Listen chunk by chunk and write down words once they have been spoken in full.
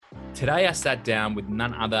Today, I sat down with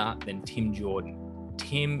none other than Tim Jordan.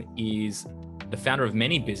 Tim is the founder of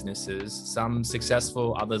many businesses, some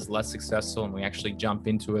successful, others less successful, and we actually jump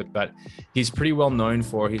into it. But he's pretty well known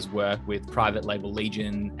for his work with Private Label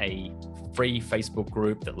Legion, a free Facebook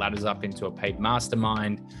group that ladders up into a paid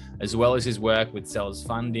mastermind, as well as his work with Sellers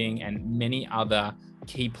Funding and many other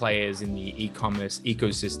key players in the e-commerce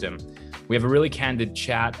ecosystem. We have a really candid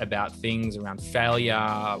chat about things around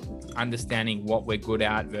failure, understanding what we're good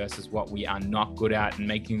at versus what we are not good at, and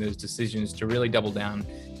making those decisions to really double down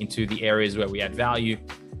into the areas where we add value.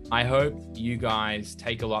 I hope you guys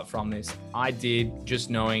take a lot from this. I did, just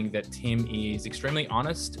knowing that Tim is extremely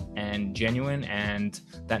honest and genuine, and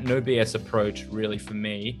that no BS approach really, for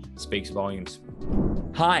me, speaks volumes.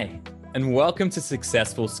 Hi, and welcome to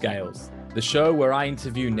Successful Scales, the show where I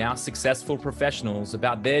interview now successful professionals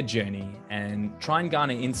about their journey and try and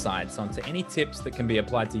garner insights onto any tips that can be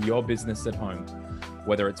applied to your business at home.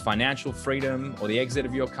 Whether it's financial freedom or the exit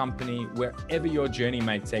of your company, wherever your journey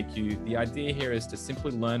may take you, the idea here is to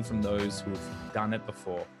simply learn from those who've done it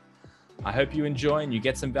before. I hope you enjoy and you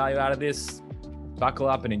get some value out of this. Buckle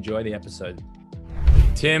up and enjoy the episode.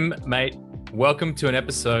 Tim, mate, welcome to an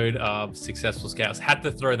episode of Successful Scales. Had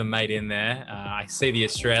to throw the mate in there. I see the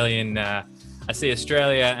Australian, I see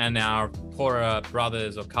Australia and our poorer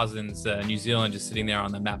brothers or cousins, New Zealand, just sitting there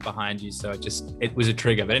on the map behind you. So it was a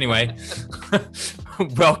trigger. But anyway,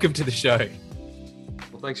 welcome to the show.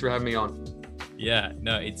 Well, thanks for having me on. Yeah,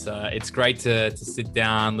 no, it's great to sit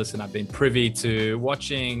down. Listen, I've been privy to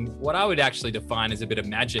watching what I would actually define as a bit of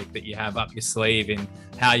magic that you have up your sleeve in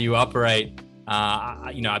how you operate.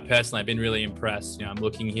 I personally have been really impressed. I'm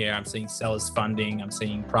looking here, I'm seeing Sellers Funding, I'm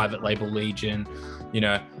seeing Private Label Legion.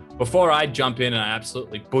 Before I jump in and I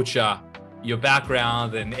absolutely butcher your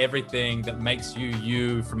background and everything that makes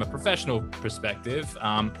you from a professional perspective,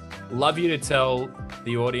 love you to tell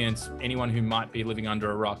the audience, anyone who might be living under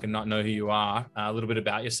a rock and not know who you are, a little bit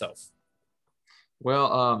about yourself.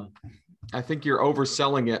 Well, I think you're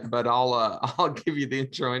overselling it, but I'll give you the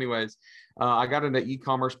intro anyways. I got into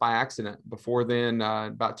e-commerce by accident. Before then,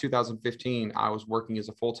 about 2015, I was working as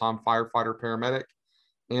a full-time firefighter paramedic,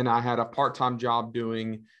 and I had a part-time job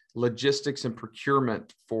doing logistics and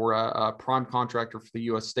procurement for a prime contractor for the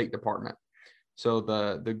U.S. State Department. So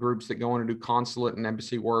the groups that go in and do consulate and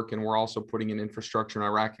embassy work, and we're also putting in infrastructure in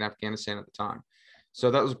Iraq and Afghanistan at the time. So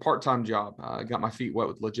that was a part-time job. I got my feet wet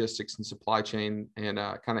with logistics and supply chain and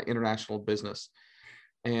kind of international business.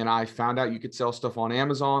 And I found out you could sell stuff on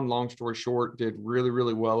Amazon. Long story short, did really,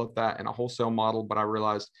 really well at that in a wholesale model. But I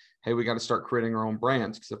realized, hey, we got to start creating our own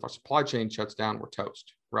brands, because if our supply chain shuts down, we're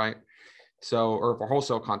toast, right? So, or if our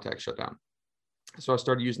wholesale contacts shut down. So I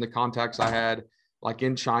started using the contacts I had, like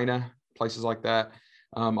in China, places like that,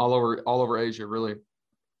 all over Asia, really.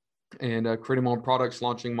 And creating my own products,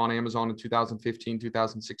 launching them on Amazon in 2015,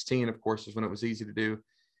 2016, of course, is when it was easy to do.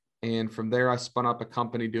 And from there, I spun up a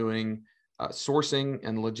company doing sourcing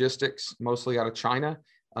and logistics, mostly out of China,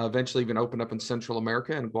 eventually even opened up in Central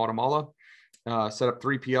America and Guatemala, set up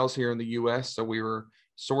 3PLs here in the US. So we were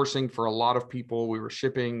sourcing for a lot of people. We were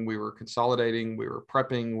shipping, we were consolidating, we were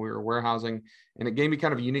prepping, we were warehousing, and it gave me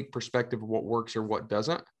kind of a unique perspective of what works or what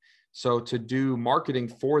doesn't. So to do marketing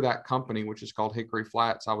for that company, which is called Hickory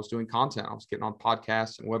Flats, I was doing content. I was getting on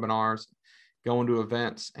podcasts and webinars, going to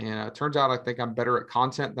events. And it turns out I think I'm better at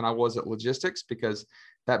content than I was at logistics, because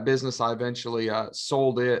that business, I eventually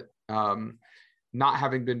sold it, not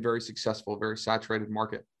having been very successful, very saturated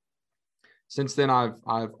market. Since then, I've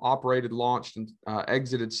operated, launched, and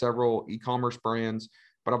exited several e-commerce brands,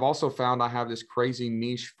 but I've also found I have this crazy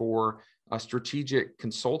niche for strategic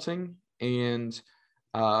consulting and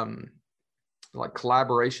like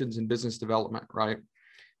collaborations and business development, right?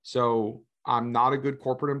 So I'm not a good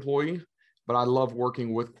corporate employee, but I love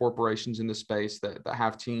working with corporations in the space that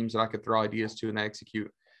have teams that I could throw ideas to and they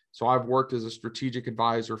execute. So I've worked as a strategic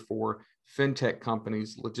advisor for fintech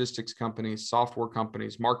companies, logistics companies, software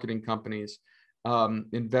companies, marketing companies,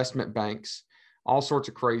 investment banks, all sorts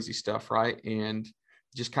of crazy stuff, right? And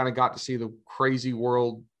just kind of got to see the crazy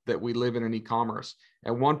world that we live in e-commerce.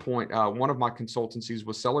 At one point, one of my consultancies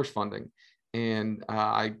was Sellers Funding, and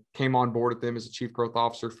I came on board with them as a chief growth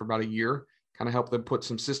officer for about a year, kind of helped them put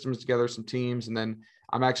some systems together, some teams. And then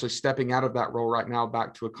I'm actually stepping out of that role right now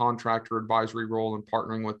back to a contractor advisory role and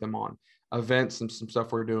partnering with them on events and some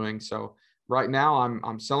stuff we're doing. So right now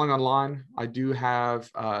I'm selling online. I do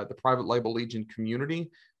have the Private Label Legion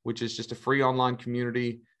community, which is just a free online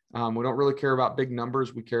community. We don't really care about big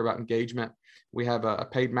numbers. We care about engagement. We have a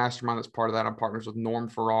paid mastermind that's part of that. I'm partners with Norm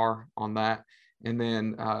Farrar on that. And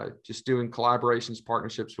then just doing collaborations,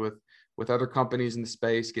 partnerships with other companies in the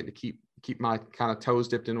space, getting to keep my kind of toes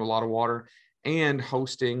dipped into a lot of water, and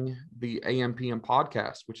hosting the AMPM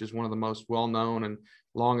podcast, which is one of the most well-known and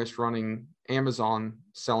longest running Amazon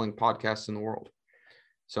selling podcasts in the world.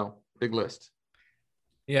 So big list.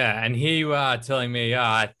 Yeah, and here you are telling me,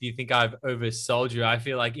 do you think I've oversold you? I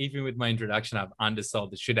feel like even with my introduction, I've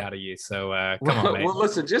undersold the shit out of you. So come on, mate. Well,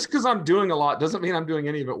 listen, just because I'm doing a lot doesn't mean I'm doing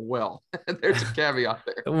any of it well. There's a caveat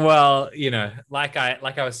there. Well, like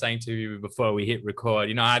I was saying to you before we hit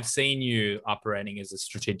record, I've seen you operating as a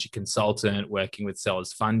strategic consultant, working with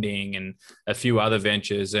Sellers Funding and a few other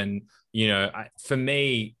ventures. And, for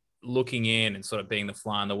me, looking in and sort of being the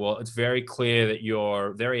fly on the wall, it's very clear that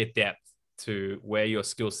you're very adept to where your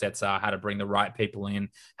skill sets are, how to bring the right people in,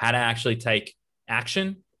 how to actually take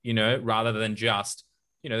action, rather than just,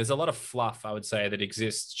 there's a lot of fluff, I would say, that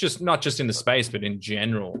exists, just not just in the space, but in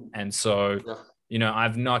general. And so,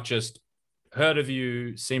 I've not just heard of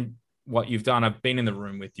you, seen what you've done. I've been in the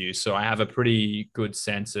room with you. So I have a pretty good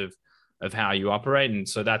sense of how you operate. And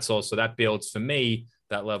so that builds for me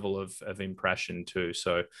that level of impression too.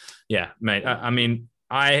 So yeah, mate,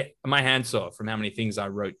 my hands off from how many things I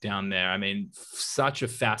wrote down there. I mean, such a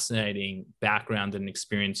fascinating background and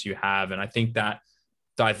experience you have. And I think that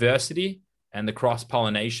diversity and the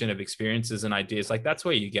cross-pollination of experiences and ideas, like that's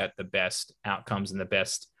where you get the best outcomes and the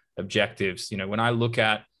best objectives. When I look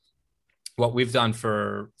at what we've done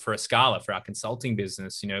for Escala, for our consulting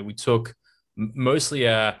business, we took mostly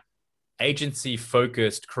a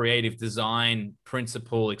agency-focused creative design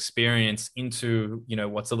principle experience into,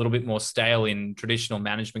 what's a little bit more stale in traditional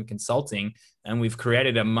management consulting. And we've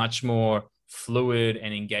created a much more fluid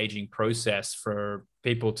and engaging process for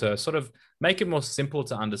people to sort of make it more simple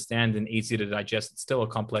to understand and easy to digest. It's still a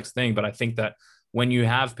complex thing, but I think that when you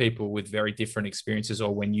have people with very different experiences,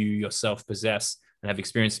 or when you yourself possess and have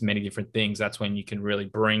experienced many different things, that's when you can really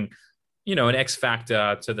bring, an X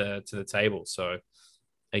factor to the table. So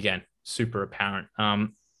again, super apparent. I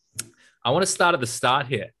want to start at the start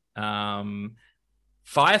here. Firefighter.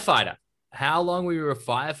 How long were you a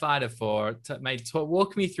firefighter for? Mate,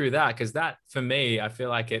 walk me through that, because that, for me, I feel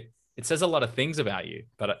like it says a lot of things about you,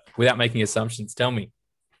 but without making assumptions, tell me.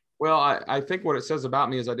 Well, I think what it says about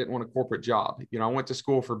me is I didn't want a corporate job. I went to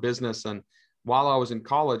school for business, and while I was in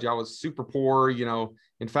college, I was super poor,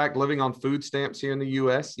 in fact, living on food stamps here in the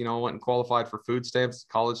US. I went and qualified for food stamps as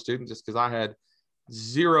a college student just because I had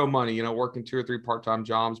zero money, working 2 or 3 part-time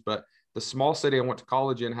jobs. But the small city I went to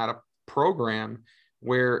college in had a program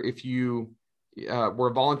where if you were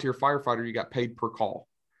a volunteer firefighter, you got paid per call,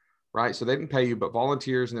 right? So they didn't pay you, but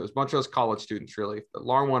volunteers, and it was a bunch of us college students, really. If the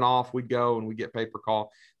alarm went off, we'd go and we'd get paid per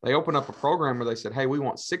call. They opened up a program where they said, hey, we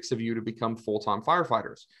want 6 of you to become full-time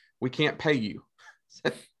firefighters. We can't pay you. I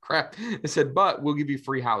said, crap. They said, but we'll give you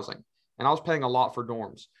free housing. And I was paying a lot for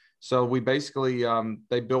dorms. So we basically,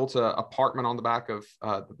 they built an apartment on the back of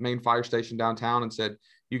the main fire station downtown and said,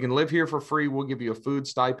 you can live here for free. We'll give you a food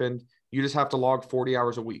stipend. You just have to log 40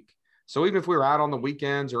 hours a week. So even if we were out on the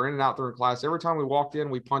weekends or in and out during class, every time we walked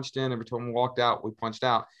in, we punched in. Every time we walked out, we punched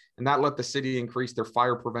out. And that let the city increase their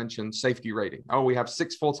fire prevention safety rating. Oh, we have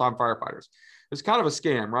 6 full-time firefighters. It's kind of a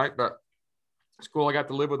scam, right? But it's cool. I got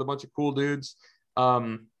to live with a bunch of cool dudes.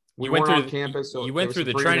 We weren't on campus. So you went through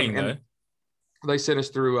the training, though. They sent us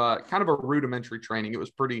through kind of a rudimentary training. It was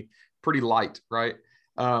pretty light, right?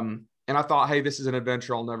 And I thought, hey, this is an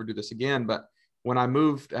adventure. I'll never do this again. But when I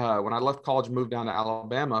left college, moved down to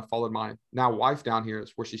Alabama, followed my now wife down here.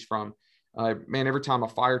 That's where she's from. Man, every time a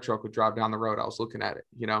fire truck would drive down the road, I was looking at it,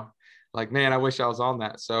 like, man, I wish I was on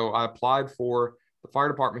that. So I applied for the fire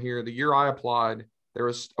department here. The year I applied, there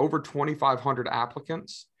was over 2,500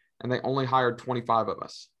 applicants, and they only hired 25 of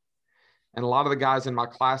us. And a lot of the guys in my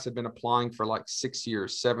class had been applying for like 6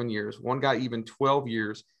 years, 7 years. One guy even 12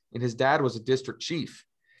 years, and his dad was a district chief.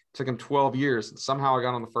 It took him 12 years, and somehow I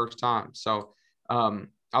got on the first time. So I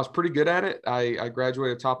was pretty good at it. I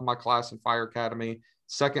graduated top of my class in fire academy,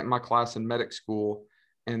 second in my class in medic school,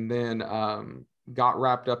 and then got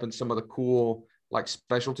wrapped up in some of the cool like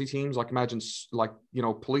specialty teams. Like imagine like,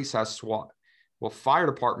 police has SWAT. Well, fire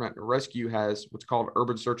department rescue has what's called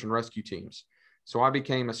urban search and rescue teams. So I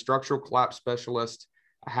became a structural collapse specialist,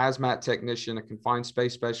 a hazmat technician, a confined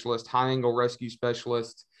space specialist, high angle rescue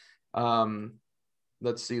specialist. Low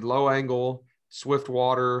angle, swift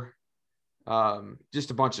water, just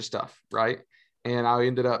a bunch of stuff. Right. And I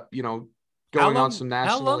ended up, going on some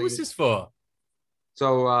national. How long was this for?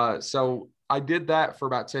 So I did that for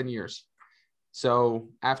about 10 years. So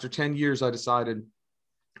after 10 years, I decided,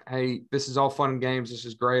 hey, this is all fun and games. This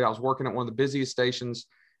is great. I was working at one of the busiest stations.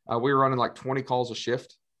 We were running like 20 calls a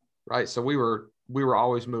shift, right? So we were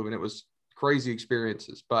always moving. It was crazy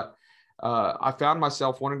experiences. But I found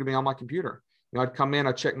myself wanting to be on my computer. I'd come in,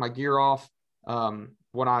 I'd check my gear off.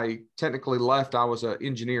 When I technically left, I was an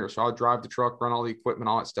engineer. So I'd drive the truck, run all the equipment,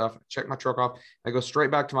 all that stuff, check my truck off. I go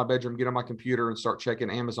straight back to my bedroom, get on my computer and start checking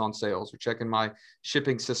Amazon sales or checking my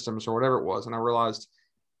shipping systems or whatever it was. And I realized,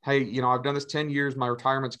 hey, I've done this 10 years. My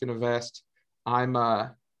retirement's going to vest. I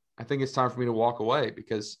think it's time for me to walk away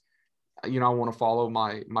because, I want to follow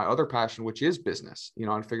my other passion, which is business.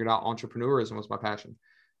 I figured out entrepreneurism was my passion.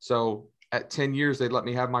 So at 10 years, they'd let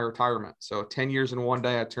me have my retirement. So 10 years in one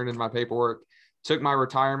day, I turned in my paperwork, took my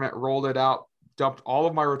retirement, rolled it out, dumped all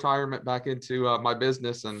of my retirement back into my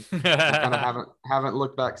business, and kind of haven't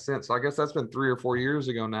looked back since. So I guess that's been 3 or 4 years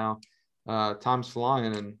ago now. Time's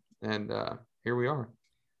flying, and here we are.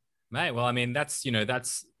 Mate, well, I mean,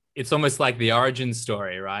 it's almost like the origin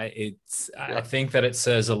story, right? I think that it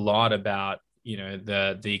says a lot about,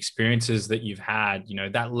 the experiences that you've had,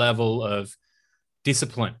 that level of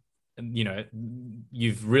discipline.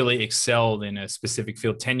 You've really excelled in a specific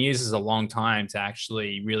field. 10 years is a long time to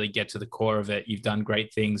actually really get to the core of it. You've done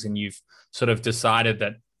great things, and you've sort of decided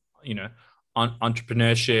that,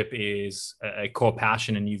 entrepreneurship is a core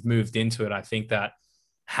passion, and you've moved into it. I think that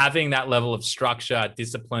having that level of structure,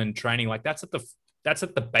 discipline, training, like that's at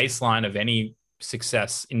the baseline of any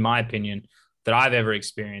success, in my opinion, that I've ever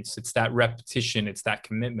experienced. It's that repetition, it's that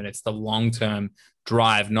commitment, it's the long-term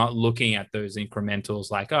drive, not looking at those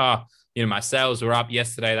incrementals like, my sales were up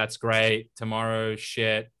yesterday, that's great. Tomorrow,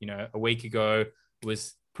 shit, a week ago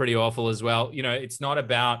was pretty awful as well. It's not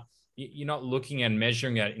about, you're not looking and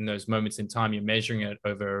measuring it in those moments in time. You're measuring it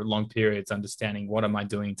over long periods, understanding what am I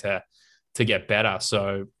doing to get better.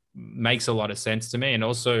 So makes a lot of sense to me. And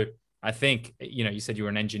also, I think, you said you were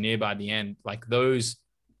an engineer by the end, like those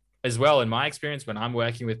as well. In my experience, when I'm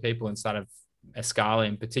working with people inside of Escala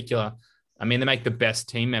in particular, I mean, they make the best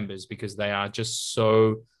team members because they are just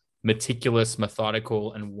so meticulous,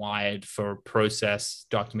 methodical, and wired for process,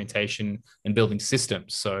 documentation, and building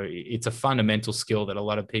systems. So it's a fundamental skill that a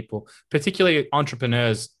lot of people, particularly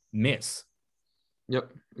entrepreneurs, miss.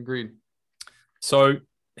 Yep, agreed. So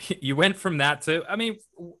you went from that to, I mean,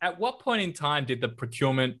 at what point in time did the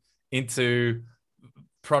procurement into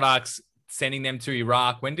products, sending them to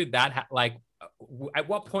Iraq, when did that at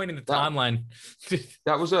what point in the timeline?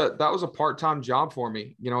 That was a part-time job for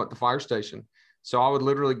me, at the fire station. So I would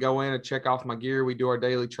literally go in and check off my gear. We do our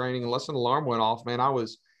daily training. Unless an alarm went off, man, I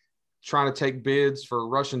was trying to take bids for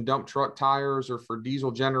Russian dump truck tires or for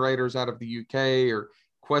diesel generators out of the UK or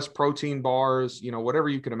Quest protein bars, whatever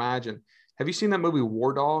you can imagine. Have you seen that movie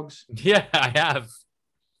War Dogs? Yeah, I have.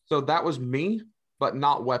 So that was me, but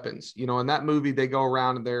not weapons. In that movie, they go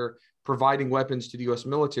around and they're providing weapons to the U.S.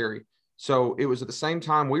 military. So it was at the same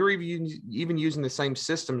time, we were even using the same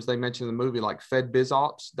systems they mentioned in the movie, like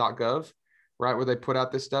fedbizops.gov, right, where they put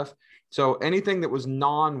out this stuff. So anything that was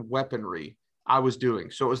non-weaponry, I was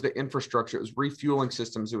doing. So it was the infrastructure, it was refueling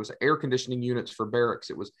systems, it was air conditioning units for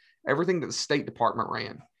barracks, it was everything that the State Department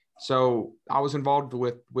ran. So I was involved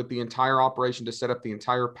with the entire operation to set up the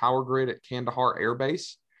entire power grid at Kandahar Air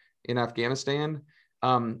Base in Afghanistan.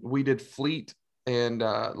 We did fleet and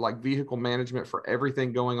vehicle management for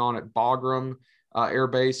everything going on at Bagram Air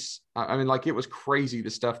Base. I mean, it was crazy,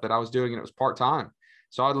 the stuff that I was doing, and it was part-time.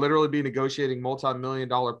 So I'd literally be negotiating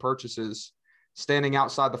multi-million-dollar purchases, standing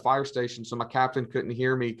outside the fire station so my captain couldn't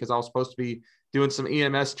hear me because I was supposed to be doing some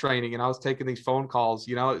EMS training, and I was taking these phone calls.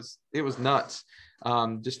 It was nuts.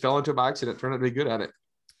 Just fell into it by accident, turned out to be good at it.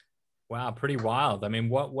 Wow, pretty wild. I mean,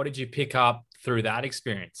 what did you pick up through that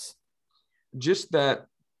experience? Just that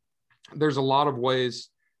there's a lot of ways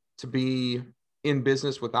to be in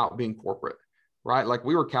business without being corporate, right? Like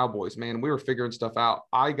we were cowboys, man. We were figuring stuff out.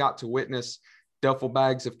 I got to witness duffel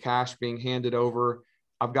bags of cash being handed over.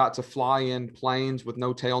 I've got to fly in planes with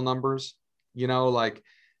no tail numbers, like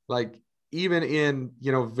even in,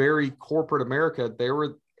 very corporate America, there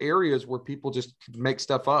were areas where people just could make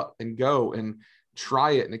stuff up and go and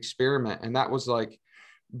try it and experiment. And that was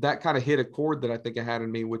that kind of hit a chord that I think I had in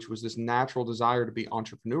me, which was this natural desire to be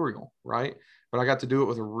entrepreneurial, right? But I got to do it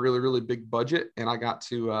with a really, really big budget, and I got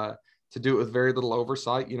to do it with very little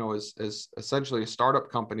oversight, as essentially a startup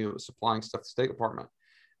company that was supplying stuff to the State Department.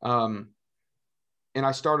 And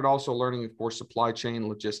I started also learning, of course, supply chain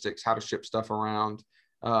logistics, how to ship stuff around.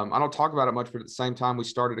 I don't talk about it much, but at the same time, we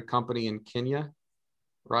started a company in Kenya,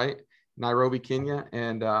 right? Nairobi, Kenya,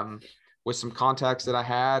 and with some contacts that I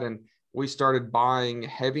had, and we started buying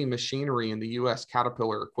heavy machinery in the U.S.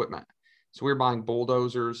 Caterpillar equipment. So we were buying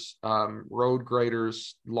bulldozers, road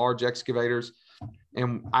graders, large excavators.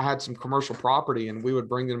 And I had some commercial property, and we would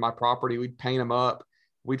bring them to my property. We'd paint them up,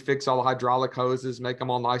 we'd fix all the hydraulic hoses, make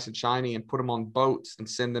them all nice and shiny, and put them on boats and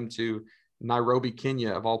send them to Nairobi,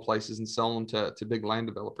 Kenya, of all places, and sell them to big land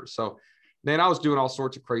developers. So then I was doing all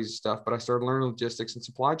sorts of crazy stuff, but I started learning logistics and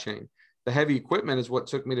supply chain. The heavy equipment is what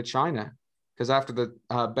took me to China, because after the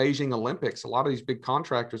Beijing Olympics, a lot of these big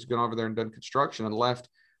contractors have gone over there and done construction and left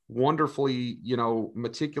wonderfully,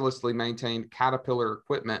 meticulously maintained Caterpillar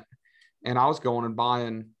equipment. And I was going and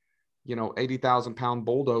buying, 80,000 pound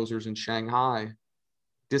bulldozers in Shanghai,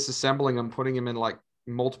 disassembling them, putting them in like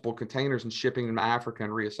multiple containers and shipping them to Africa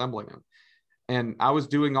and reassembling them. And I was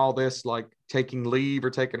doing all this, like taking leave or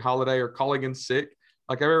taking holiday or calling in sick.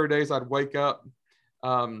 Like every day I'd wake up.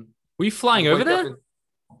 Were you flying over there?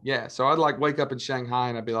 Yeah. So I'd like wake up in Shanghai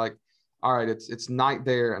and I'd be like, all right, it's night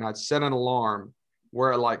there. And I'd set an alarm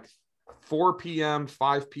where at like 4 p.m.,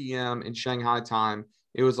 5 p.m. in Shanghai time,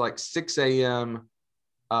 it was like 6 a.m.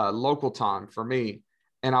 Local time for me.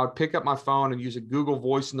 And I would pick up my phone and use a Google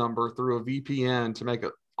Voice number through a VPN to make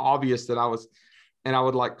it obvious that I was, and I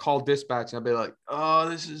would like call dispatch and I'd be like, oh,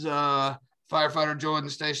 this is firefighter Jordan,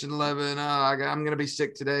 station 11. I'm going to be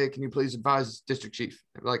sick today. Can you please advise district chief?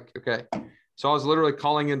 Like, okay. So I was literally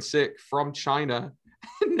calling in sick from China.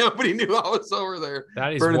 Nobody knew I was over there.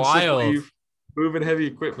 That is wild. Leave, moving heavy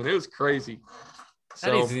equipment. It was crazy.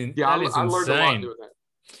 I learned a lot doing that.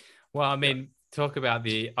 Well, I mean, talk about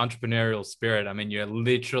the entrepreneurial spirit. I mean, you're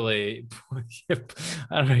literally,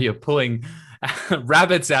 you're pulling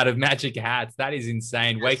rabbits out of magic hats. That is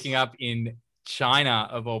insane. Yes. Waking up in China,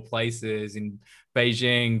 of all places, in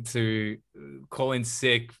Beijing, to call in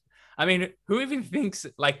sick. I mean, who even thinks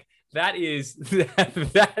like that is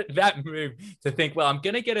that move to think, well, I'm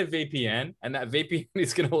going to get a VPN and that VPN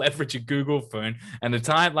is going to leverage a Google phone, and the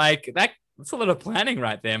time like that's a lot of planning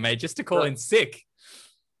right there, mate, just to call in sick.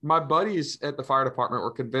 My buddies at the fire department were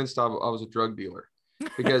convinced I was a drug dealer,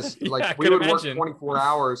 because like we would work 24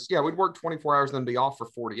 hours. Yeah, we'd work 24 hours and then be off for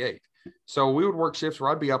 48. So we would work shifts where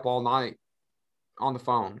I'd be up all night on the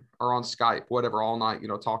phone or on Skype, whatever, all night,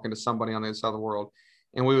 talking to somebody on the other side of the world.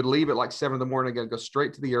 And we would leave at like 7 a.m. and go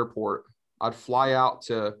straight to the airport. I'd fly out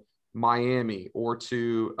to Miami or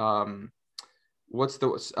to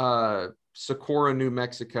Socorro, New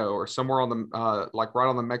Mexico, or somewhere on the like right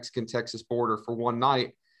on the Mexican-Texas border for one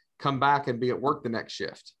night, come back and be at work the next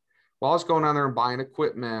shift. Well, I was going down there and buying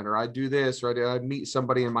equipment, or I'd do this, or I'd meet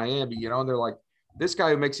somebody in Miami, and they're like, this guy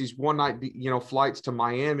who makes these one night, flights to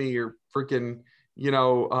Miami or freaking,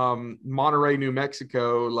 Monterey, New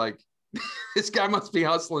Mexico, like this guy must be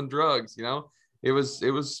hustling drugs. It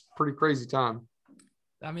was pretty crazy time.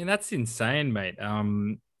 I mean, that's insane, mate.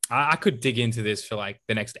 I could dig into this for like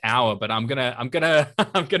the next hour, but I'm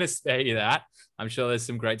gonna spare you that. I'm sure there's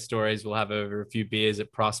some great stories we'll have over a few beers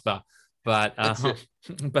at Prosper. But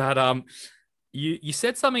you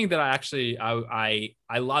said something that I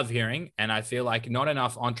love hearing, and I feel like not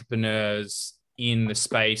enough entrepreneurs in the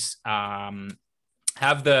space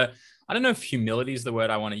have the, I don't know if humility is the word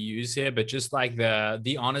I want to use here, but just like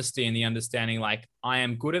the honesty and the understanding, like, I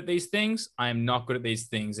am good at these things, I am not good at these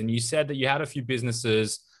things. And you said that you had a few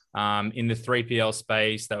businesses in the 3PL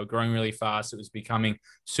space that were growing really fast. It was becoming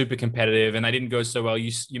super competitive and they didn't go so well.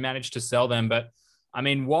 You managed to sell them, but I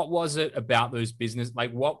mean, what was it about those business?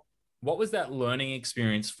 Like what was that learning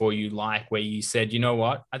experience for you like, where you said, you know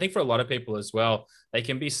what, I think for a lot of people as well, they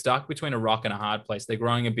can be stuck between a rock and a hard place. They're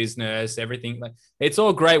growing a business, everything. Like, it's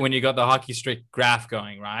all great when you got the hockey stick graph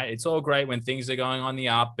going, right? It's all great when things are going on the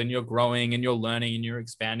up and you're growing and you're learning and you're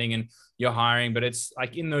expanding and you're hiring. But it's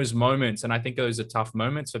like in those moments, and I think those are tough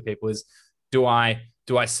moments for people, is do I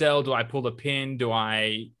sell? Do I pull the pin? Do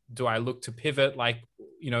I look to pivot? Like,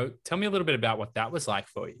 tell me a little bit about what that was like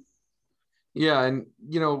for you. Yeah. And,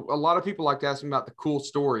 a lot of people like to ask me about the cool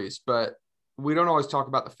stories, but we don't always talk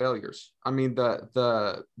about the failures. I mean,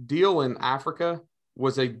 the deal in Africa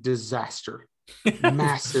was a disaster,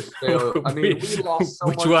 massive failure. I mean, we lost so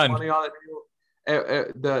much money on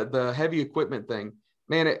it. The heavy equipment thing,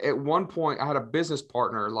 man. At one point I had a business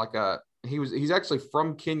partner, he's actually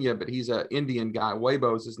from Kenya, but he's an Indian guy.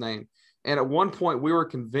 Weibo is his name. And at one point we were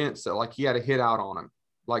convinced that like he had a hit out on him,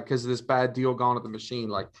 like, because of this bad deal gone at the machine.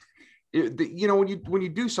 Like, when you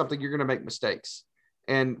do something, you're going to make mistakes.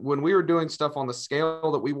 And when we were doing stuff on the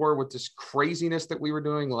scale that we were, with this craziness that we were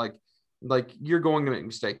doing, like you're going to make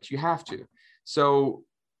mistakes. You have to. So,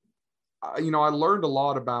 I learned a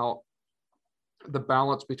lot about the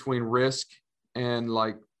balance between risk and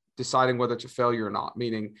like deciding whether it's a failure or not.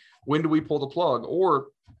 Meaning, when do we pull the plug? Or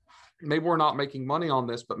maybe we're not making money on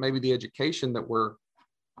this, but maybe the education that we're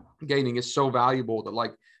gaining is so valuable that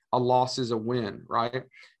like a loss is a win, right?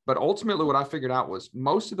 But ultimately what I figured out was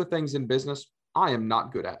most of the things in business I am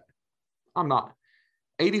not good at. I'm not.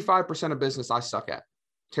 85% of business I suck at.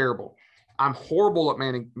 Terrible. I'm horrible at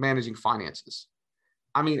managing finances.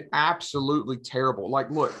 I mean, absolutely terrible. Like,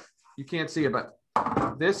 look, you can't see it, but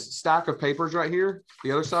this stack of papers right here,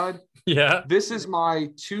 the other side. Yeah. This is my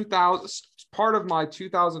part of my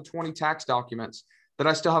 2020 tax documents that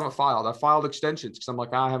I still haven't filed. I filed extensions because I'm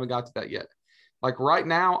like, I haven't got to that yet. Like right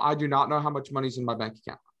now, I do not know how much money's in my bank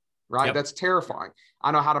account, right? Yep. That's terrifying.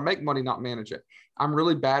 I know how to make money, not manage it. I'm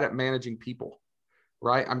really bad at managing people,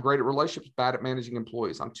 right? I'm great at relationships, bad at managing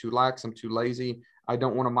employees. I'm too lax. I'm too lazy. I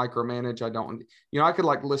don't want to micromanage. I could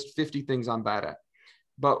like list 50 things I'm bad at.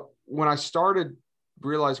 But when I started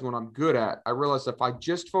realizing what I'm good at, I realized if I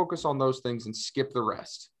just focus on those things and skip the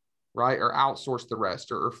rest, right? Or outsource the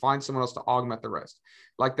rest or find someone else to augment the rest,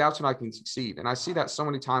 like that's when I can succeed. And I see that so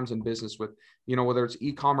many times in business with, whether it's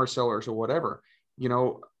e-commerce sellers or whatever,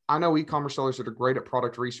 I know e-commerce sellers that are great at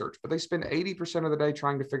product research, but they spend 80% of the day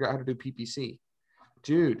trying to figure out how to do PPC.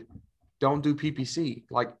 Dude, don't do PPC.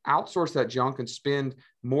 Like outsource that junk and spend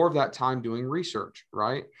more of that time doing research,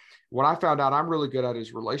 right? What I found out I'm really good at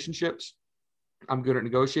is relationships. I'm good at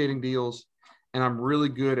negotiating deals, and I'm really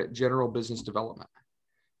good at general business development.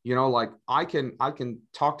 Like I can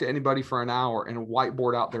talk to anybody for an hour and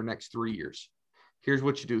whiteboard out their next 3 years. Here's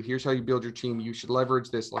what you do. Here's how you build your team. You should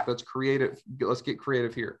leverage this. Like, let's get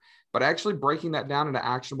creative here. But actually breaking that down into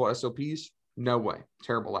actionable SOPs, no way.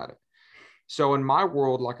 Terrible at it. So in my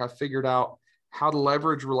world, like I figured out how to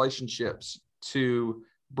leverage relationships to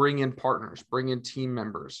bring in partners, bring in team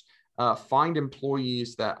members, find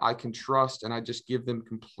employees that I can trust, and I just give them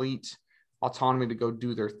complete autonomy to go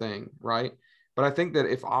do their thing, right? But I think that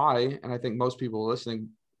and I think most people listening,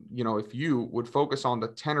 if you would focus on the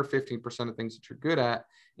 10 or 15% of things that you're good at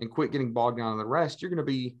and quit getting bogged down in the rest, you're going to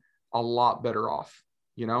be a lot better off.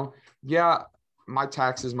 Yeah, my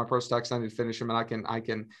taxes, my pro tax, I need to finish them, and I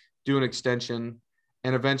can do an extension,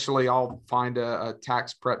 and eventually I'll find a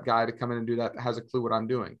tax prep guy to come in and do that has a clue what I'm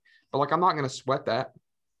doing. But like, I'm not going to sweat that.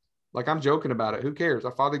 Like, I'm joking about it. Who cares?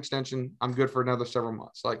 I filed the extension. I'm good for another several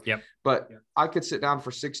months. But I could sit down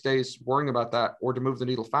for 6 days worrying about that, or to move the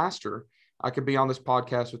needle faster, I could be on this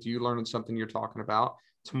podcast with you, learning something you're talking about.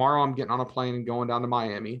 Tomorrow I'm getting on a plane and going down to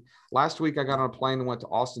Miami. Last week I got on a plane and went to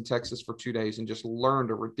Austin, Texas for 2 days and just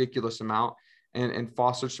learned a ridiculous amount and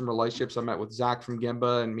fostered some relationships. I met with Zach from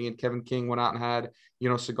Gemba, and me and Kevin King went out and had,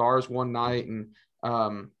 cigars one night.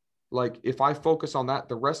 And like, if I focus on that,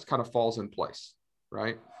 the rest kind of falls in place,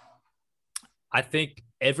 right? I think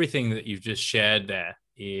everything that you've just shared there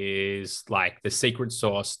is like the secret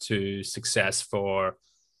sauce to success for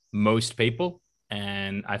most people.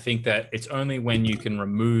 And I think that it's only when you can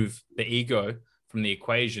remove the ego from the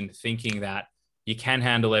equation, thinking that you can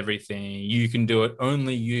handle everything, you can do it,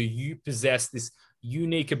 only you possess this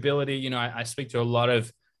unique ability. I speak to a lot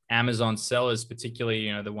of Amazon sellers,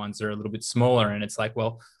 particularly, the ones that are a little bit smaller. And it's like,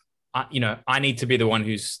 well, I need to be the one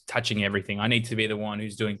who's touching everything. I need to be the one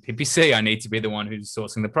who's doing PPC. I need to be the one who's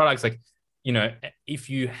sourcing the products. Like, if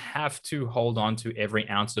you have to hold on to every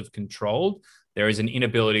ounce of control, there is an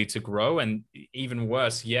inability to grow. And even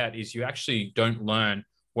worse yet is you actually don't learn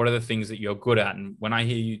what are the things that you're good at. And when I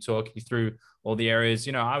hear you talking through all the areas,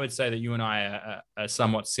 I would say that you and I are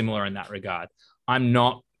somewhat similar in that regard. I'm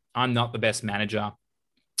not the best manager.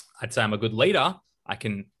 I'd say I'm a good leader. I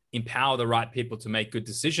can empower the right people to make good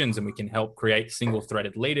decisions, and we can help create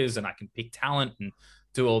single-threaded leaders, and I can pick talent and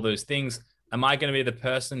do all those things. Am I going to be the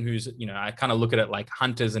person who's, I kind of look at it like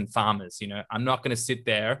hunters and farmers. I'm not going to sit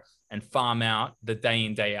there and farm out the day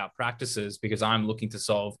in, day out practices because I'm looking to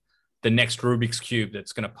solve the next Rubik's Cube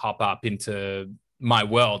that's going to pop up into my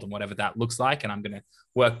world and whatever that looks like. And I'm going to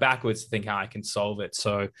work backwards to think how I can solve it.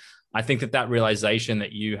 So I think that realization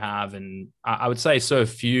that you have, and I would say so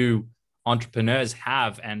few entrepreneurs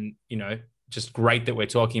have, and, just great that we're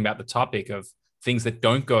talking about the topic of things that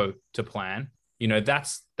don't go to plan.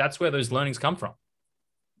 That's where those learnings come from.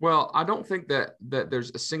 Well, I don't think that there's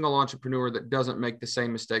a single entrepreneur that doesn't make the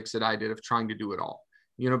same mistakes that I did of trying to do it all,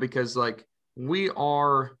 because like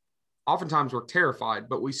oftentimes we're terrified,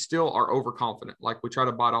 but we still are overconfident. Like, we try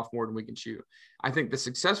to bite off more than we can chew. I think the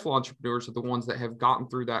successful entrepreneurs are the ones that have gotten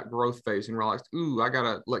through that growth phase and realized, I got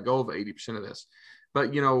to let go of 80% of this.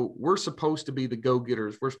 But, we're supposed to be the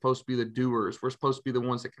go-getters. We're supposed to be the doers. We're supposed to be the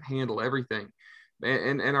ones that can handle everything.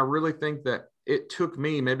 And I really think that it took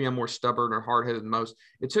me, maybe I'm more stubborn or hard-headed than most.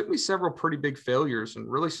 It took me several pretty big failures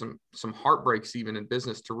and really some heartbreaks even in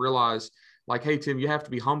business to realize, like, hey, Tim, you have to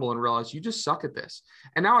be humble and realize you just suck at this.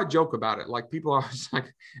 And now I joke about it. Like, people are just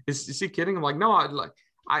like, is he kidding? I'm like, no,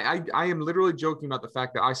 I am literally joking about the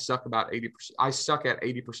fact that I suck about 80%. I suck at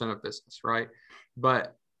 80% of business, right?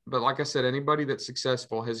 But But like I said, anybody that's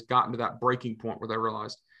successful has gotten to that breaking point where they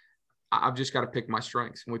realized, I've just got to pick my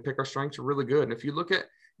strengths. And we pick our strengths are really good. And if you look at,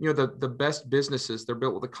 the best businesses, they're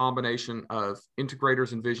built with a combination of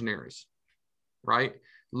integrators and visionaries, right?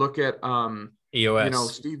 Look at,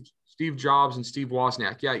 EOS. Steve Jobs and Steve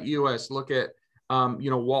Wozniak. Yeah, EOS. Look at,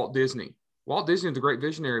 Walt Disney. Walt Disney was a great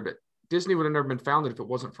visionary, but Disney would have never been founded if it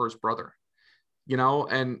wasn't for his brother,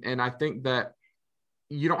 and I think that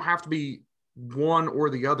you don't have to be one or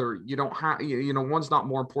the other. You don't have, one's not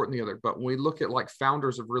more important than the other. But when we look at like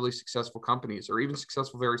founders of really successful companies or even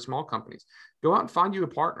successful, very small companies, go out and find you a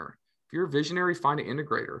partner. If you're a visionary, find an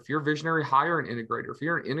integrator. If you're a visionary, hire an integrator. If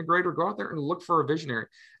you're an integrator, go out there and look for a visionary.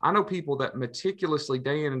 I know people that meticulously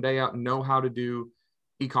day in and day out know how to do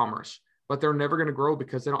e-commerce, but they're never going to grow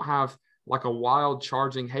because they don't have like a wild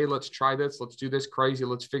charging, hey, let's try this. Let's do this crazy.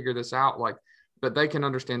 Let's figure this out. But they can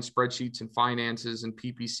understand spreadsheets and finances and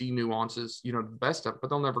PPC nuances, the best of it, but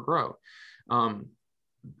they'll never grow.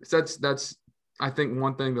 So that's, I think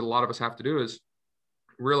one thing that a lot of us have to do is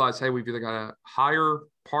realize, hey, we've either got to hire,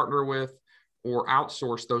 partner with, or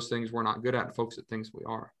outsource those things we're not good at and focus at things we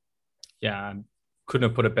are. Yeah, I couldn't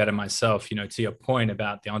have put it better myself. To your point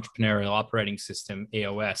about the entrepreneurial operating system,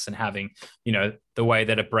 EOS, and having, the way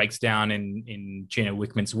that it breaks down in Gino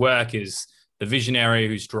Wickman's work is the visionary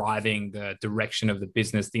who's driving the direction of the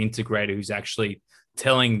business, the integrator who's actually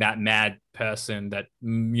telling that mad person that,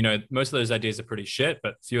 most of those ideas are pretty shit,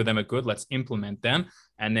 but few of them are good. Let's implement them.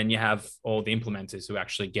 And then you have all the implementers who are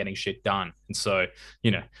actually getting shit done. And so,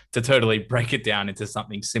 to totally break it down into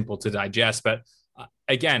something simple to digest. But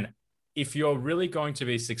again, if you're really going to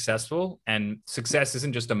be successful, and success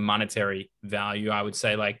isn't just a monetary value, I would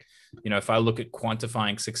say, if I look at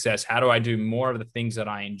quantifying success, how do I do more of the things that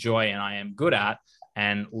I enjoy and I am good at,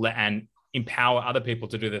 and empower other people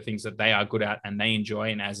to do the things that they are good at and they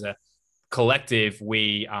enjoy. And as a collective,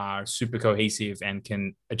 we are super cohesive and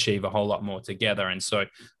can achieve a whole lot more together. And so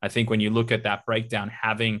I think when you look at that breakdown,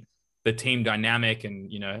 having the team dynamic and,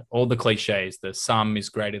 all the cliches, the sum is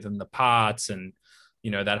greater than the parts, and,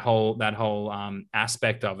 that whole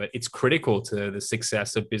aspect of it, it's critical to the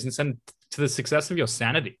success of business and to the success of your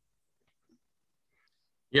sanity.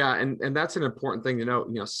 Yeah. And that's an important thing to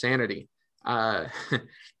know, sanity.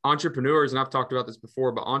 Entrepreneurs, and I've talked about this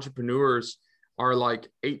before, but entrepreneurs are like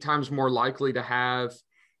 8 times more likely to have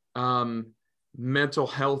mental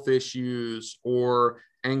health issues or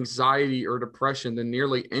anxiety or depression than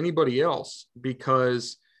nearly anybody else,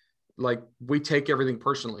 because we take everything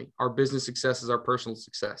personally. Our business success is our personal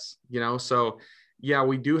success, so yeah,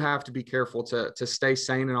 we do have to be careful to stay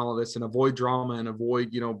sane in all of this and avoid drama and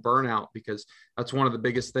avoid, burnout, because that's one of the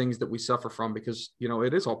biggest things that we suffer from, because,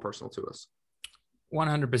 it is all personal to us.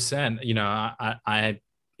 100%. I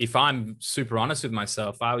if I'm super honest with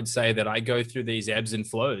myself, I would say that I go through these ebbs and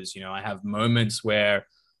flows. I have moments where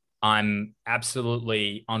I'm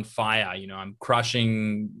absolutely on fire. I'm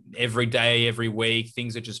crushing every day, every week.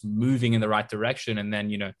 Things are just moving in the right direction. And then,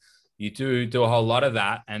 you do a whole lot of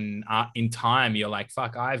that. And in time, you're like,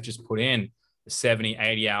 fuck, I've just put in a 70,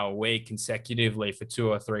 80-hour week consecutively for 2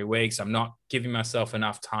 or 3 weeks. I'm not giving myself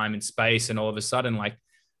enough time and space. And all of a sudden,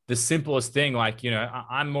 the simplest thing,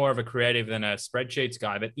 I'm more of a creative than a spreadsheets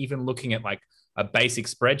guy, but even looking at a basic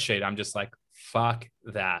spreadsheet, I'm just like, fuck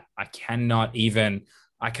that. I can't do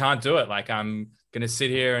it. I'm going to sit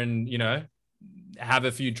here and, have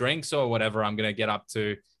a few drinks or whatever I'm going to get up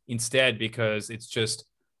to instead, because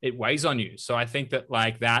it weighs on you. So I think that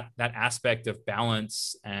that aspect of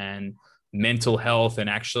balance and mental health and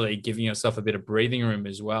actually giving yourself a bit of breathing room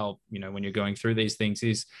as well, when you're going through these things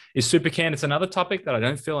is super key. It's another topic that I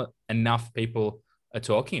don't feel enough people are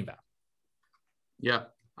talking about. Yeah,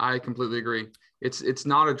 I completely agree. It's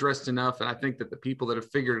not addressed enough. And I think that the people that have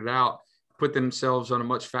figured it out put themselves on a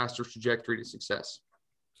much faster trajectory to success.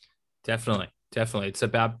 Definitely. It's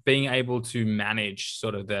about being able to manage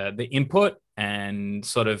sort of the input, and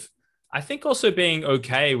sort of, I think, also being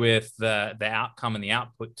okay with the outcome and the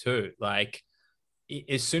output too.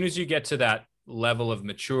 As soon as you get to that level of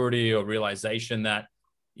maturity or realization that,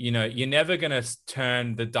 you're never going to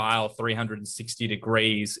turn the dial 360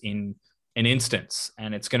 degrees in an instance,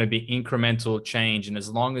 and it's going to be incremental change. And as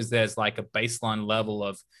long as there's a baseline level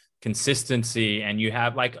of consistency, and you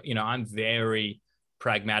have I'm very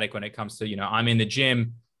pragmatic when it comes to, I'm in the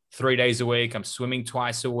gym 3 days a week. I'm swimming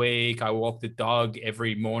twice a week. I walk the dog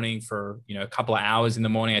every morning for, a couple of hours in the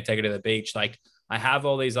morning. I take her to the beach. I have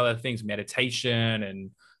all these other things, meditation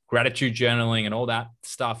and gratitude journaling and all that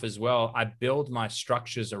stuff as well. I build my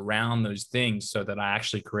structures around those things so that I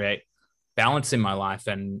actually create balance in my life.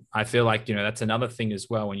 And I feel that's another thing as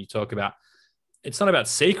well, when you talk about it's not about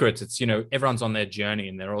secrets. It's, everyone's on their journey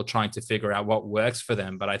and they're all trying to figure out what works for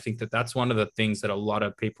them. But I think that that's one of the things that a lot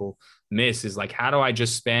of people miss is like, how do I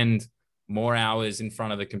just spend more hours in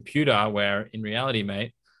front of the computer, where in reality,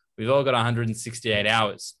 mate, we've all got 168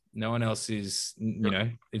 hours. No one else is,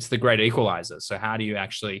 it's the great equalizer. So how do you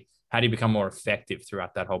become more effective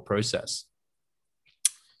throughout that whole process?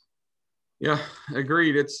 Yeah,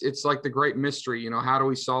 agreed. It's like the great mystery, how do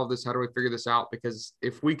we solve this? How do we figure this out? Because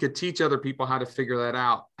if we could teach other people how to figure that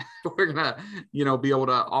out, we're gonna, be able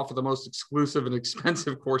to offer the most exclusive and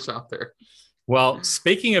expensive course out there. Well,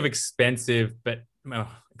 speaking of expensive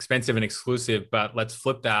and exclusive, but let's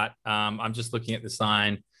flip that. I'm just looking at the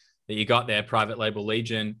sign that you got there, Private Label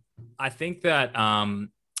Legion. I think that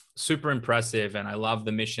super impressive, and I love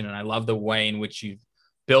the mission, and I love the way in which you've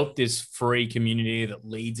built this free community that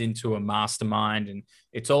leads into a mastermind. And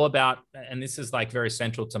it's all about, and this is like very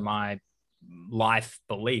central to my life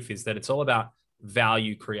belief, is that it's all about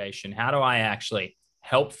value creation. How do I actually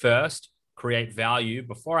help first, create value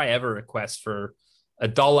before I ever request for a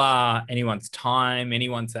dollar, anyone's time,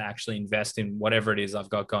 anyone to actually invest in whatever it is I've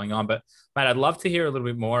got going on. But mate, I'd love to hear a little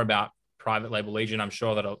bit more about Private Label Legion. I'm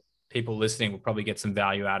sure that people listening will probably get some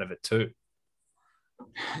value out of it too.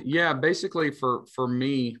 Yeah, basically for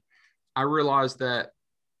me, I realized that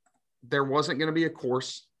there wasn't going to be a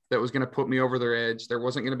course that was going to put me over their edge. There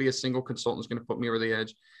wasn't going to be a single consultant that's going to put me over the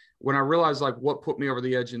edge. When I realized like what put me over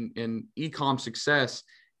the edge in e-com success,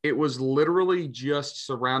 it was literally just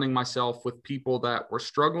surrounding myself with people that were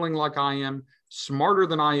struggling like I am, smarter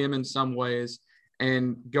than I am in some ways,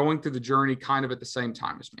 and going through the journey kind of at the same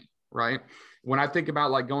time as me, right? When I think about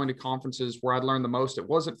like going to conferences where I'd learned the most, it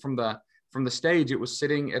wasn't from the stage. It was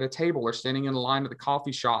sitting at a table or standing in a line at the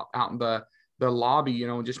coffee shop out in the lobby,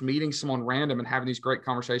 just meeting someone random and having these great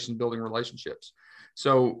conversations, building relationships.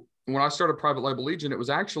 So when I started Private Label Legion, it was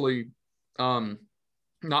actually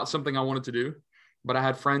not something I wanted to do, but I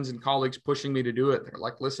had friends and colleagues pushing me to do it. They're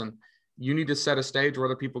like, listen, you need to set a stage where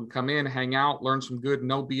other people can come in, hang out, learn some good,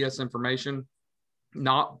 no BS information,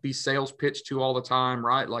 not be sales pitched to all the time,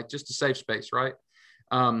 right? Like just a safe space, right?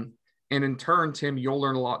 And in turn, Tim, you'll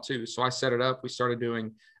learn a lot too. So I set it up. We started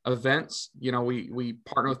doing events. We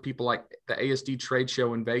partner with people like the ASD trade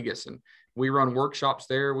show in Vegas, and we run workshops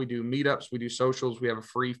there. We do meetups, we do socials. We have a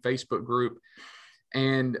free Facebook group.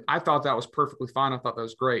 And I thought that was perfectly fine. I thought that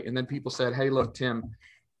was great. And then people said, hey, look, Tim,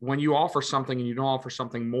 when you offer something and you don't offer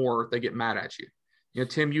something more, they get mad at you.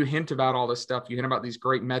 Tim, you hint about all this stuff. You hint about these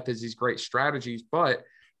great methods, these great strategies, but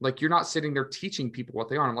like, you're not sitting there teaching people what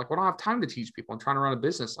they are. I'm like, well, I don't have time to teach people. I'm trying to run a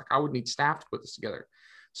business. Like, I would need staff to put this together.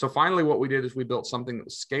 So finally, what we did is we built something that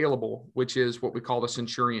was scalable, which is what we call the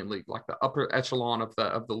Centurion League, like the upper echelon of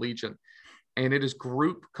the Legion. And it is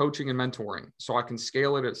group coaching and mentoring. So I can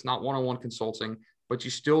scale it. It's not one-on-one consulting, but you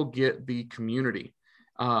still get the community.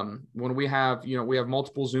 When we have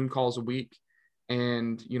multiple Zoom calls a week,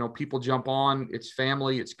 and, people jump on, it's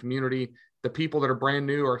family, it's community. The people that are brand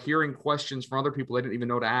new are hearing questions from other people they didn't even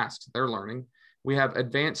know to ask. They're learning. We have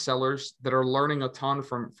advanced sellers that are learning a ton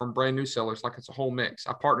from brand new sellers. Like, it's a whole mix.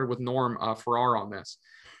 I partnered with Norm Farrar on this,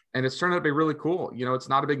 and it's turned out to be really cool. It's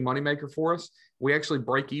not a big moneymaker for us. We actually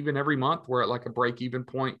break even every month. We're at like a break even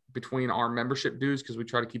point between our membership dues, because we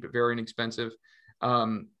try to keep it very inexpensive.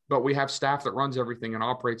 But we have staff that runs everything and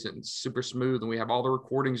operates it, and it's super smooth. And we have all the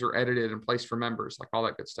recordings are edited and placed for members, like all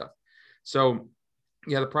that good stuff. So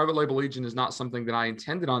yeah, the Private Label Legion is not something that I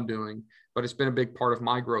intended on doing, but it's been a big part of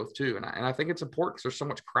my growth too. And I think it's important because there's so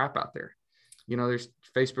much crap out there. There's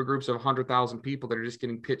Facebook groups of 100,000 people that are just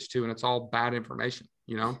getting pitched to, and it's all bad information,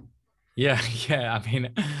 Yeah. I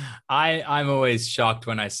mean, I'm always shocked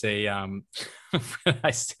when I see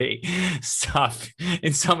stuff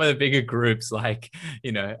in some of the bigger groups. Like,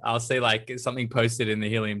 I'll see like something posted in the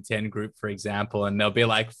Helium 10 group, for example, and there'll be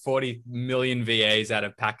like 40 million VAs out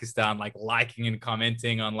of Pakistan, like liking and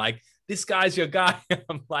commenting on like, this guy's your guy.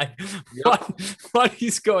 I'm like, what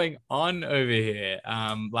is going on over here?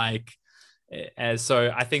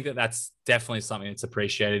 So I think that that's definitely something that's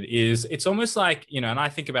appreciated. It's almost like, and I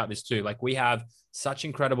think about this too, like we have such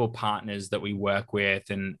incredible partners that we work with,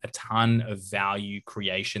 and a ton of value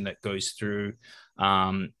creation that goes through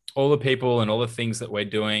all the people and all the things that we're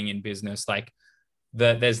doing in business. Like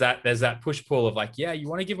there's that push pull of like, yeah, you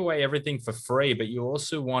want to give away everything for free, but you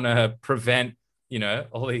also want to prevent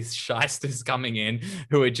all these shysters coming in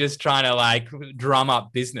who are just trying to like drum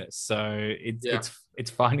up business. So it's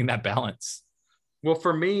finding that balance. Well,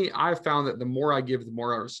 for me, I've found that the more I give, the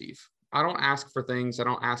more I receive. I don't ask for things. I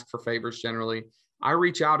don't ask for favors generally. I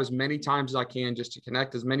reach out as many times as I can just to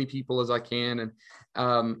connect as many people as I can.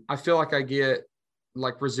 And I feel like I get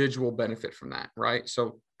like residual benefit from that, right?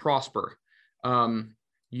 So Prosper,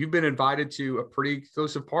 you've been invited to a pretty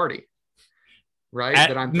exclusive party, right?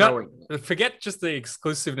 That I'm throwing. Forget just the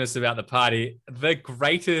exclusiveness about the party. The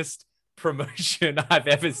greatest promotion I've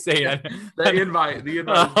ever seen. The invite.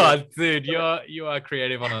 Oh, dude, you are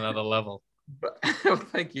creative on another level. But,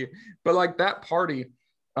 thank you. But like that party,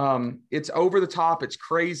 it's over the top. It's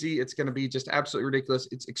crazy. It's going to be just absolutely ridiculous.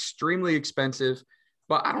 It's extremely expensive.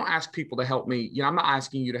 But I don't ask people to help me. I'm not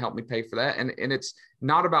asking you to help me pay for that. And it's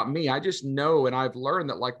not about me. I just know, and I've learned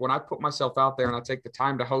that like when I put myself out there and I take the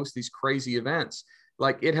time to host these crazy events,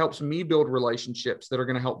 like it helps me build relationships that are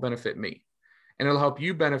going to help benefit me. And it'll help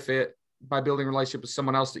you benefit by building a relationship with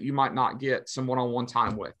someone else that you might not get some one-on-one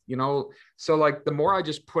time with, So like the more I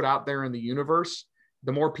just put out there in the universe,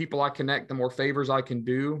 the more people I connect, the more favors I can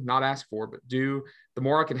do, not ask for, but do, the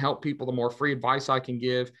more I can help people, the more free advice I can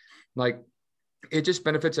give. Like, it just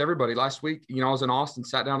benefits everybody. Last week, I was in Austin,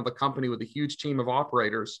 sat down with the company with a huge team of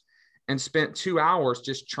operators and spent 2 hours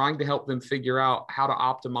just trying to help them figure out how to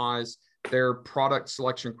optimize their product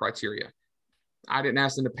selection criteria. I didn't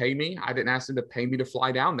ask them to pay me. I didn't ask them to pay me to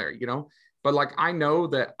fly down there, but like, I know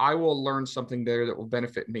that I will learn something there that will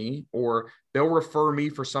benefit me, or they'll refer me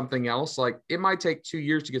for something else. Like it might take 2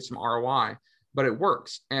 years to get some ROI, but it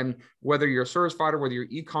works. And whether you're a service provider, whether you're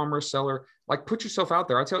an e-commerce seller, like put yourself out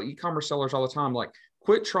there. I tell e-commerce sellers all the time, like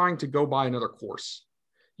quit trying to go buy another course.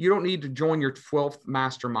 You don't need to join your 12th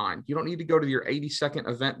mastermind. You don't need to go to your 82nd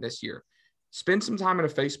event this year. Spend some time in a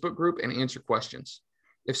Facebook group and answer questions.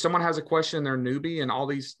 If someone has a question, they're a newbie and all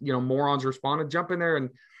these, morons responded, jump in there and,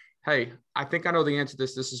 hey, I think I know the answer to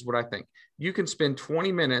this. This is what I think. You can spend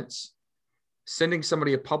 20 minutes sending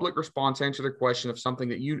somebody a public response, answer their question of something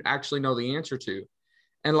that you actually know the answer to.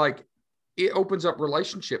 And like, it opens up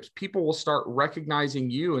relationships. People will start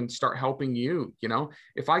recognizing you and start helping you.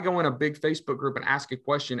 If I go in a big Facebook group and ask a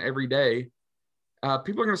question every day,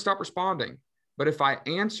 people are going to stop responding. But if I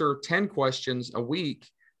answer 10 questions a week,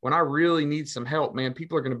 when I really need some help, man,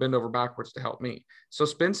 people are going to bend over backwards to help me. So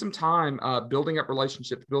spend some time building up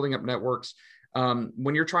relationships, building up networks.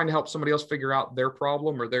 When you're trying to help somebody else figure out their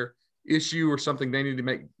problem or their issue or something they need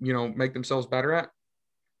to make themselves better at,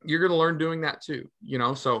 you're going to learn doing that too,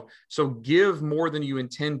 so give more than you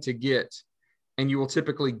intend to get, and you will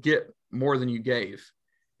typically get more than you gave.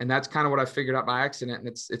 And that's kind of what I figured out by accident. And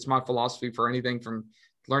it's my philosophy for anything from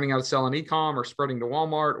learning how to sell on e-com or spreading to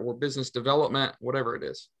Walmart or business development, whatever it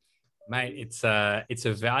is. Mate, it's a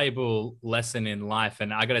valuable lesson in life.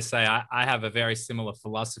 And I got to say, I have a very similar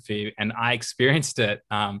philosophy and I experienced it.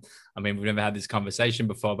 We've never had this conversation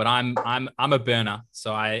before, but I'm a burner.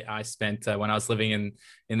 So I spent, when I was living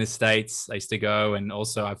in the States, I used to go, and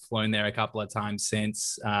also I've flown there a couple of times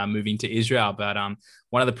since moving to Israel. But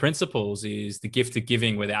one of the principles is the gift of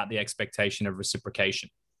giving without the expectation of reciprocation.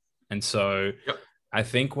 And so yep. I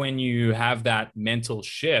think when you have that mental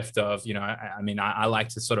shift of, I like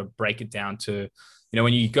to sort of break it down to,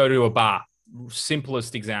 when you go to a bar,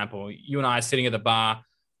 simplest example, you and I are sitting at the bar,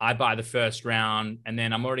 I buy the first round, and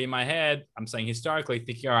then I'm already in my head, I'm saying historically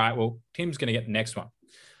thinking, all right, well, Tim's going to get the next one.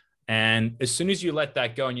 And as soon as you let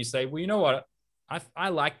that go and you say, well, you know what? I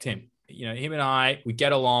like Tim, him and I, we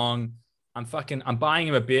get along. I'm buying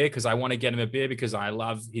him a beer because I want to get him a beer because I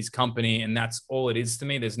love his company. And that's all it is to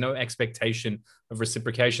me. There's no expectation of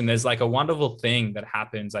reciprocation. There's like a wonderful thing that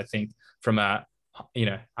happens, I think, from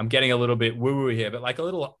I'm getting a little bit woo-woo here, but like a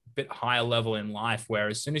little bit higher level in life, where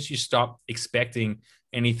as soon as you stop expecting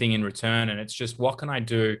anything in return, and it's just, what can I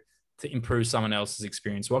do to improve someone else's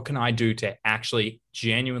experience? What can I do to actually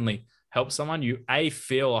genuinely help someone? You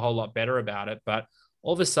feel a whole lot better about it, but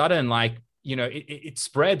all of a sudden, like, it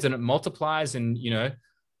spreads and it multiplies. And,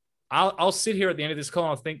 I'll sit here at the end of this call and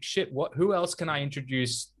I'll think, shit, who else can I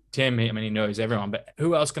introduce Tim? I mean, he knows everyone, but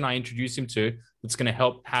who else can I introduce him to that's going to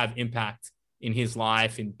help have impact in his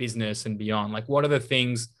life, in business and beyond? Like, what are the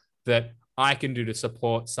things that I can do to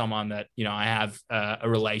support someone that, I have a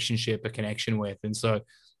relationship, a connection with? And so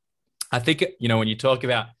I think, when you talk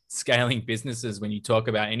about scaling businesses, when you talk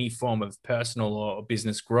about any form of personal or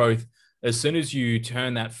business growth, as soon as you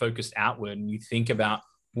turn that focus outward and you think about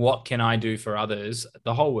what can I do for others,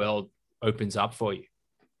 the whole world opens up for you.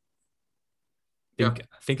 I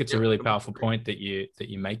think it's a really powerful point that you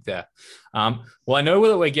make there. Well, I know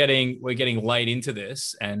that we're getting late into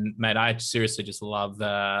this, and mate, I seriously just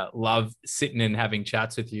love sitting and having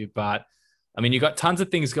chats with you. But I mean, you've got tons of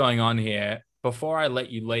things going on here. Before I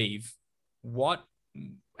let you leave,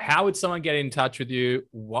 how would someone get in touch with you?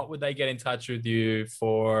 What would they get in touch with you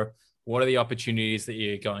for? What are the opportunities that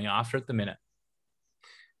you're going after at the minute?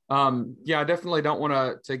 I definitely don't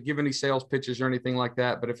want to give any sales pitches or anything like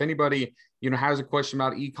that. But if anybody, has a question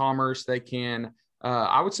about e-commerce, they can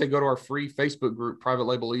I would say go to our free Facebook group, Private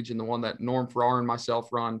Label Legion, the one that Norm Farrar and myself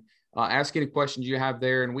run. Ask any questions you have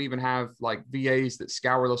there. And we even have like VAs that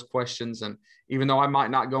scour those questions. And even though I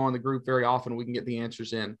might not go in the group very often, we can get the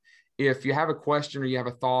answers in. If you have a question or you have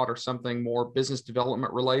a thought or something more business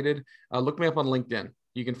development related, look me up on LinkedIn.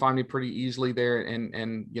 You can find me pretty easily there.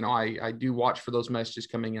 And you know, I do watch for those messages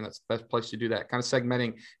coming in. That's the best place to do that. Kind of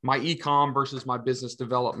segmenting my e-com versus my business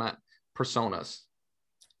development personas.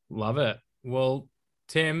 Love it. Well,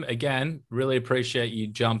 Tim, again, really appreciate you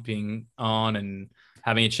jumping on and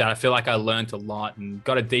having a chat. I feel like I learned a lot and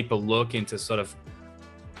got a deeper look into sort of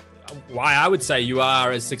why I would say you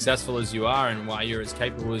are as successful as you are and why you're as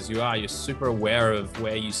capable as you are. You're super aware of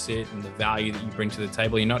where you sit and the value that you bring to the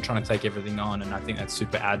table. You're not trying to take everything on. And I think that's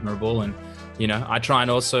super admirable. And, you know, I try and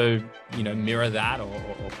also, you know, mirror that or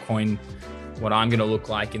coin what I'm going to look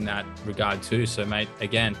like in that regard too. So mate,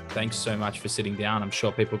 again, thanks so much for sitting down. I'm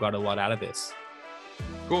sure people got a lot out of this.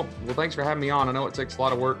 Cool. Well, thanks for having me on. I know it takes a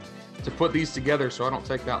lot of work to put these together, so I don't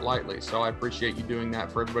take that lightly. So I appreciate you doing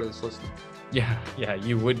that for everybody that's listening. Yeah,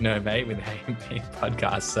 you would know, mate, with the AMP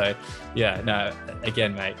podcast. So yeah, no,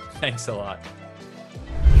 again, mate, thanks a lot.